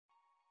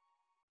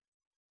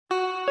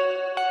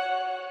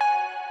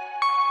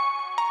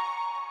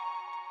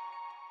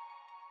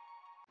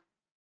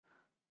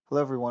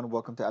Hello everyone,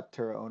 welcome to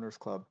Aptera Owners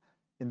Club.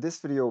 In this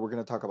video, we're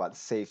going to talk about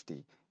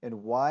safety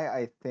and why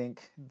I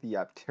think the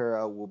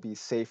Aptera will be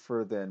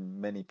safer than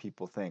many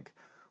people think.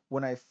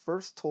 When I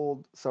first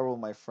told several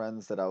of my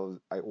friends that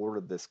I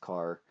ordered this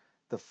car,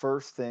 the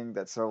first thing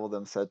that several of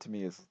them said to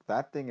me is,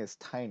 "That thing is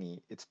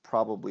tiny. It's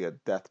probably a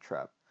death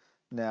trap."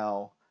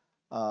 Now,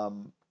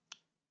 um,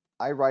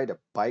 I ride a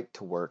bike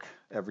to work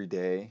every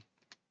day,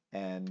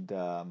 and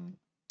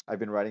I've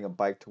been riding a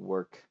bike to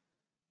work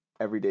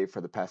every day for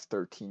the past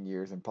 13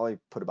 years and probably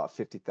put about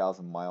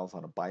 50,000 miles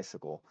on a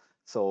bicycle.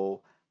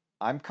 So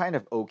I'm kind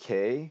of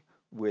okay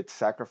with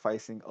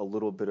sacrificing a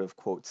little bit of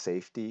quote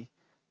safety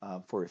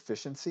for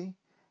efficiency.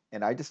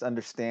 And I just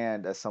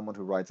understand as someone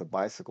who rides a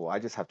bicycle, I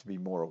just have to be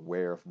more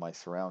aware of my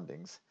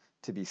surroundings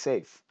to be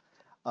safe.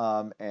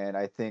 And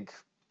I think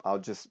I'll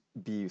just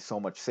be so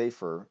much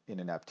safer in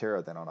an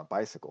Aptera than on a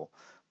bicycle.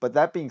 But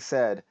that being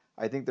said,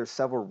 I think there's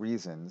several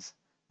reasons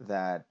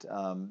that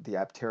the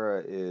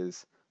Aptera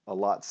is a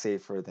lot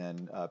safer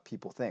than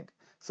people think.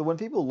 So when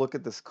people look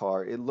at this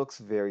car, it looks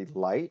very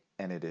light,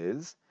 and it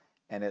is,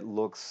 and it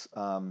looks,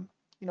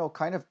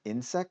 kind of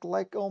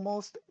insect-like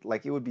almost,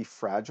 like it would be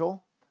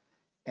fragile,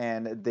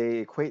 and they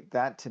equate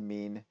that to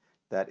mean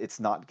that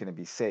it's not going to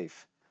be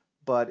safe.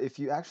 But if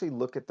you actually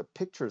look at the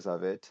pictures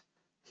of it,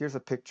 here's a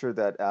picture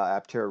that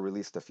Aptera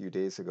released a few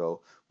days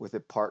ago with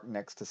it parked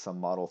next to some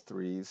Model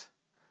 3s.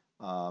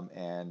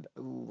 And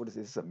ooh, what is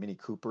this? This is a Mini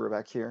Cooper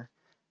back here.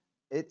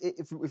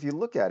 If you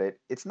look at it,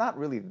 it's not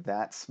really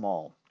that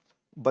small,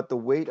 but the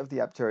weight of the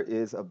Aptera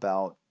is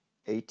about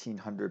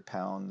 1,800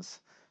 pounds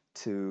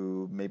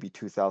to maybe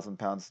 2,000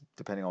 pounds,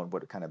 depending on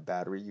what kind of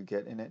battery you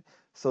get in it.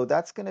 So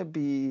that's going to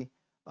be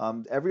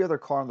every other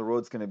car on the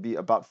road is going to be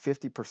about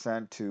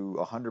 50% to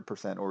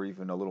 100% or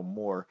even a little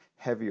more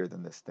heavier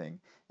than this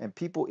thing. And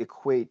people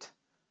equate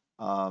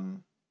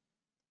um,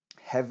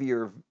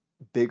 heavier,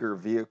 bigger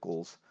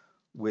vehicles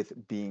with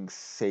being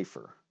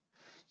safer.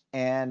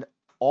 And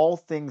all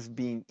things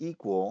being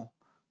equal,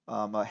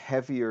 a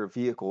heavier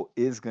vehicle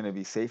is going to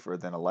be safer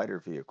than a lighter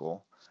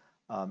vehicle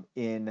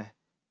in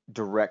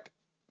direct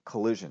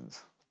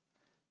collisions.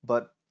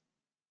 But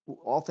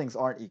all things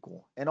aren't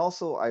equal. And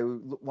also,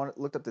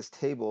 looked up this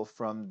table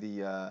from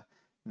the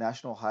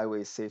National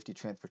Highway Safety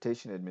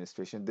Transportation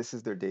Administration. This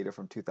is their data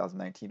from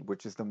 2019,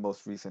 which is the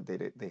most recent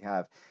data they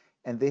have.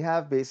 And they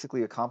have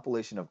basically a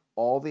compilation of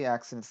all the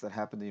accidents that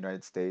happened in the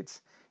United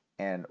States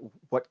and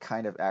what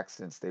kind of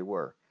accidents they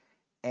were.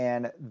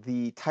 And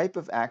the type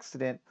of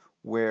accident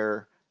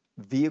where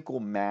vehicle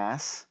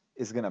mass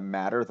is going to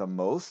matter the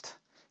most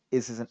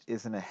is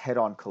in a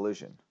head-on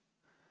collision.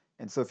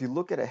 And so if you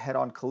look at a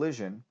head-on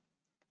collision,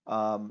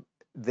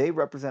 they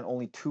represent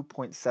only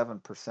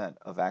 2.7%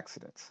 of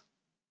accidents.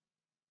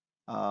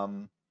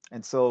 Um,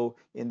 and so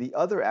in the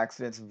other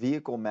accidents,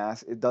 vehicle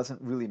mass, it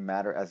doesn't really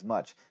matter as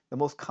much. The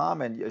most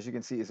common, as you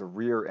can see, is a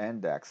rear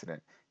end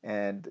accident.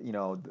 And,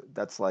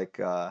 that's like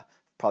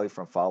probably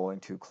from following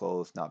too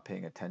close, not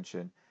paying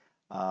attention.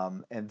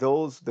 And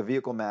the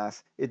vehicle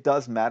mass, it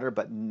does matter,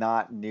 but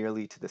not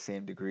nearly to the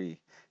same degree.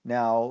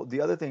 Now,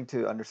 the other thing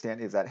to understand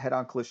is that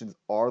head-on collisions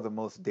are the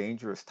most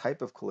dangerous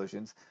type of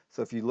collisions.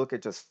 So if you look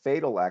at just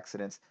fatal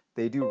accidents,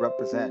 they do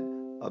represent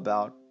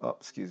about, oh,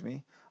 excuse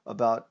me,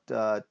 about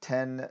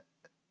 10.9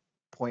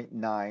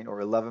 or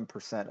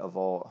 11% of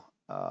all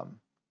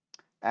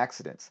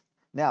accidents.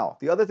 Now,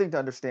 the other thing to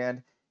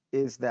understand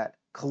is that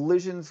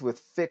collisions with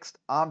fixed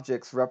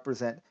objects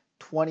represent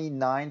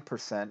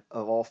 29%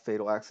 of all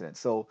fatal accidents.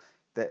 So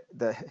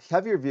the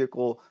heavier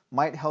vehicle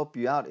might help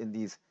you out in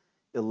these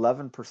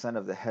 11%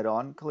 of the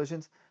head-on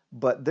collisions,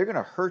 but they're going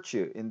to hurt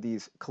you in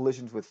these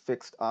collisions with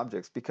fixed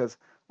objects because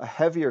a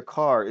heavier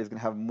car is going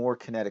to have more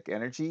kinetic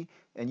energy,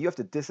 and you have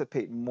to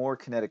dissipate more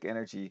kinetic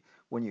energy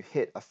when you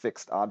hit a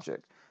fixed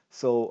object.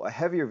 So a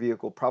heavier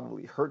vehicle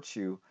probably hurts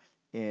you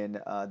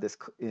in this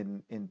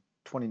in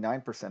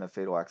 29% of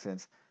fatal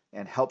accidents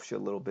and helps you a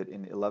little bit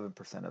in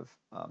 11% of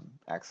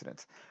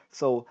accidents.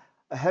 So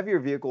a heavier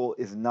vehicle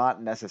is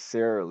not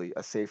necessarily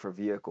a safer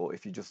vehicle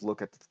if you just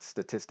look at the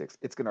statistics.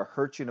 It's going to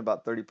hurt you in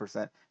about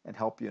 30% and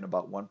help you in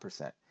about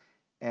 1%.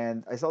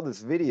 And I saw this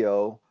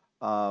video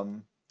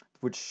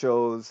which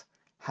shows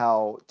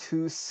how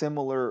two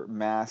similar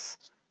mass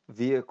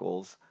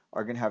vehicles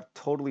are going to have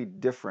totally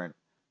different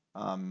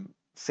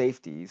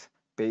safeties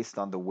based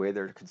on the way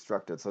they're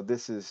constructed. So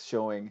this is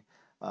showing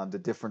the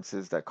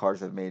differences that cars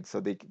have made. So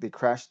they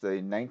crashed the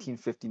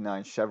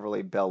 1959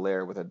 Chevrolet Bel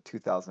Air with a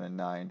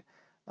 2009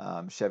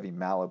 Chevy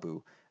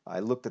Malibu. I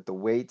looked at the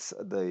weights.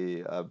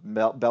 The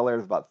Bel Air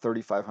is about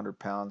 3,500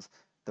 pounds.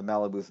 The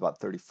Malibu is about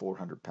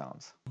 3,400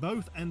 pounds.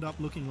 Both end up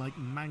looking like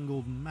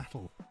mangled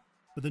metal,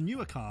 but the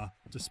newer car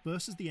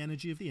disperses the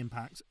energy of the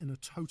impact in a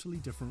totally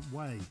different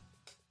way.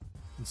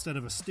 Instead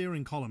of a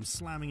steering column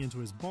slamming into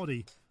his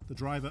body, the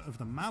driver of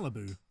the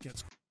Malibu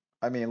gets...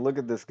 I mean, look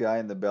at this guy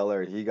in the Bel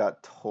Air. He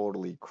got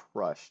totally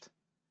crushed,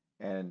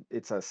 and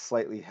it's a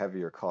slightly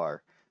heavier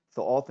car.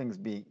 So all things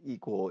being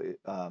equal,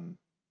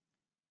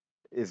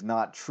 is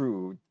not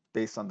true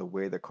based on the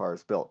way the car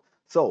is built.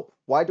 So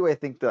why do I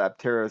think the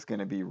Aptera is going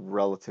to be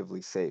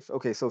relatively safe?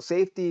 Okay, so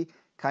safety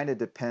kind of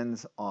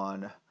depends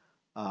on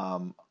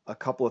a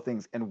couple of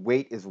things, and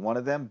weight is one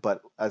of them,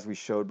 but as we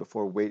showed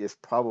before, weight is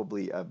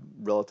probably a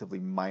relatively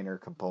minor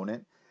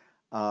component.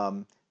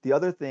 The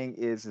other thing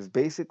is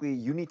basically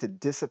you need to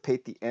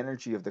dissipate the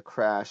energy of the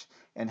crash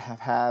and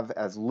have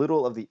as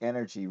little of the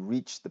energy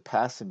reach the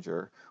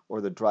passenger or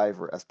the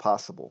driver as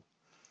possible.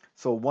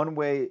 So one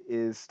way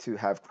is to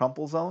have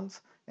crumple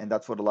zones, and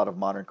that's what a lot of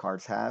modern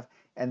cars have.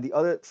 And the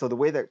other, so the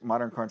way that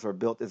modern cars are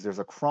built is there's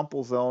a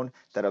crumple zone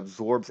that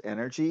absorbs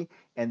energy,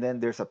 and then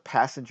there's a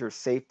passenger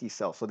safety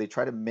cell. So they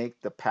try to make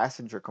the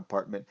passenger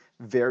compartment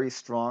very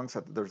strong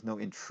so that there's no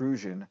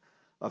intrusion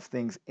of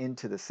things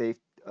into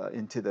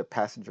the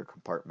passenger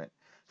compartment.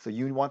 So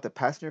you want the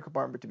passenger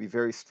compartment to be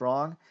very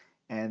strong,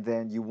 and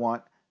then you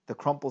want the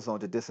crumple zone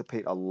to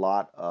dissipate a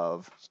lot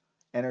of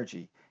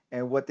energy.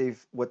 And what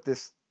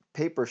this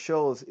paper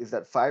shows is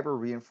that fiber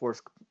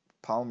reinforced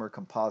polymer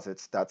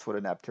composites, that's what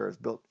an Aptera is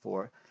built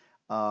for,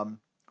 um,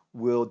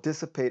 will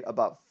dissipate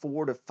about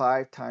 4 to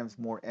 5 times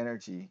more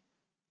energy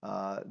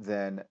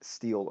than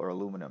steel or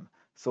aluminum.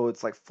 So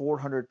it's like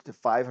 400 to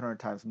 500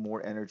 times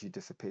more energy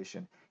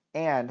dissipation.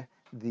 And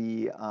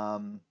the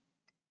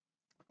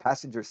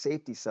passenger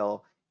safety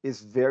cell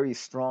is very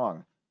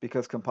strong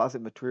because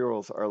composite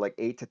materials are like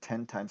 8 to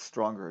 10 times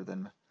stronger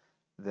than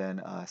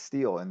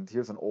steel. And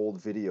here's an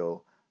old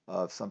video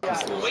of some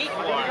people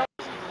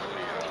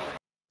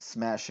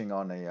smashing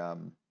on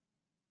an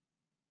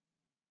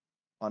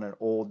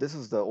old. This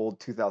is the old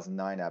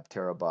 2009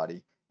 Aptera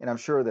body, and I'm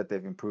sure that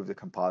they've improved the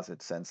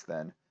composite since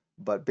then.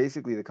 But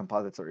basically, the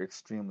composites are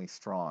extremely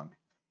strong.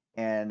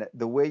 And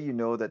the way you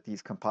know that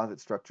these composite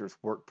structures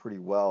work pretty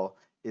well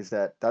is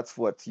that that's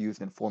what's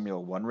used in Formula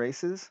One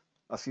races,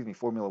 excuse me,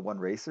 Formula One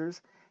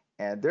racers.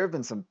 And there have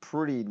been some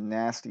pretty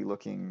nasty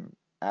looking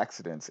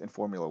accidents in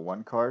Formula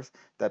One cars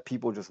that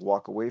people just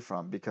walk away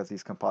from because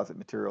these composite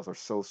materials are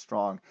so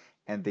strong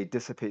and they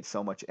dissipate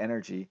so much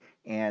energy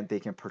and they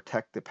can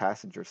protect the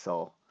passenger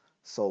cell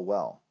so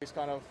well. This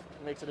kind of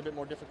makes it a bit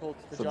more difficult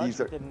to So judge.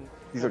 these are Went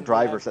to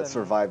drivers left that and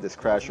survived this there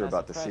was crash a you're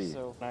about massive to crash, see.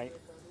 so I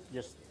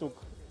just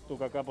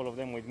took a couple of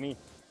them with me.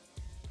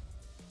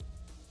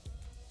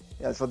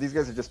 Yeah, so these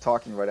guys are just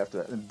talking right after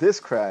that. And this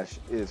crash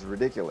is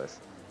ridiculous.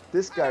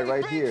 This guy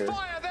right here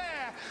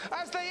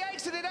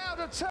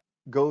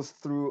goes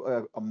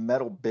through a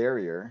metal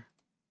barrier.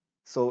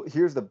 So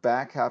here's the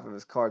back half of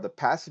his car. The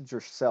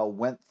passenger cell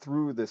went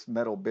through this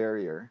metal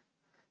barrier.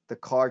 The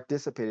car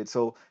dissipated.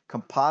 So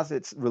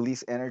composites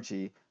release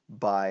energy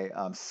by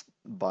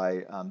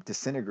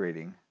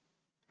disintegrating.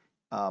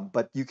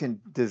 But you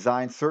can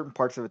design certain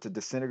parts of it to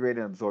disintegrate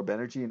and absorb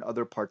energy, and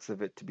other parts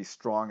of it to be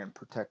strong and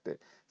protect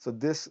it. So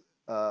this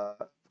uh,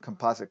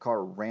 composite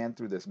car ran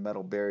through this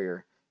metal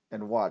barrier,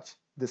 and watch,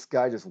 this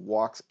guy just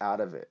walks out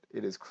of it.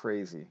 It is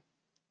crazy.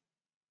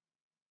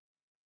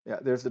 Yeah,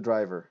 there's the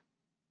driver.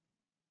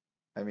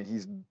 I mean,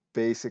 he's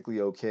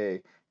basically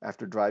okay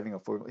after driving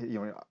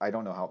I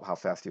don't know how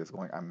fast he was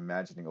going. I'm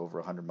imagining over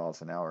 100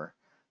 miles an hour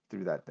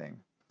through that thing.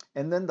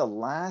 And then the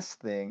last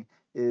thing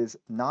is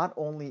not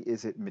only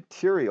is it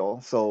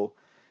material, so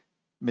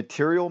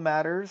material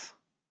matters,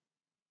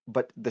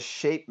 but the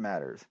shape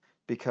matters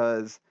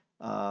because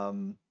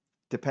um,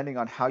 depending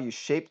on how you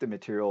shape the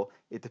material,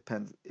 it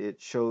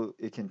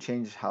can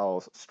change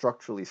how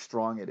structurally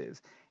strong it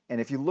is. And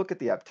if you look at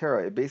the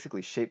Aptera, it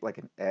basically shaped like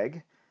an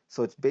egg.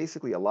 So it's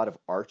basically a lot of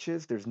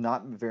arches. There's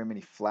not very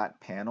many flat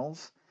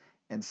panels.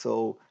 And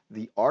so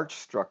the arch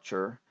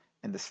structure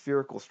and the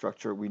spherical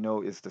structure we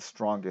know is the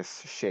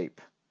strongest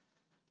shape.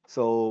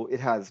 So it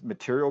has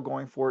material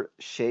going for it,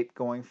 shape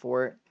going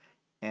for it,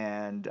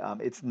 and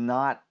it's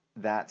not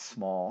that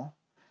small.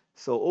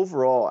 So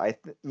overall,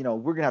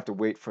 we're gonna have to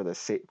wait for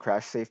the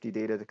crash safety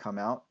data to come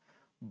out,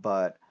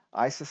 but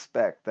I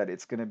suspect that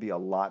it's gonna be a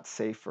lot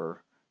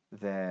safer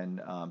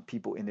than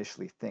people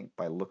initially think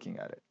by looking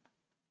at it.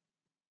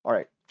 All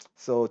right,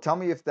 so tell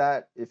me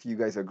if you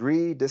guys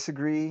agree,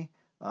 disagree,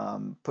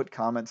 put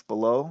comments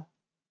below,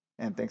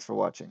 and thanks for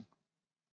watching.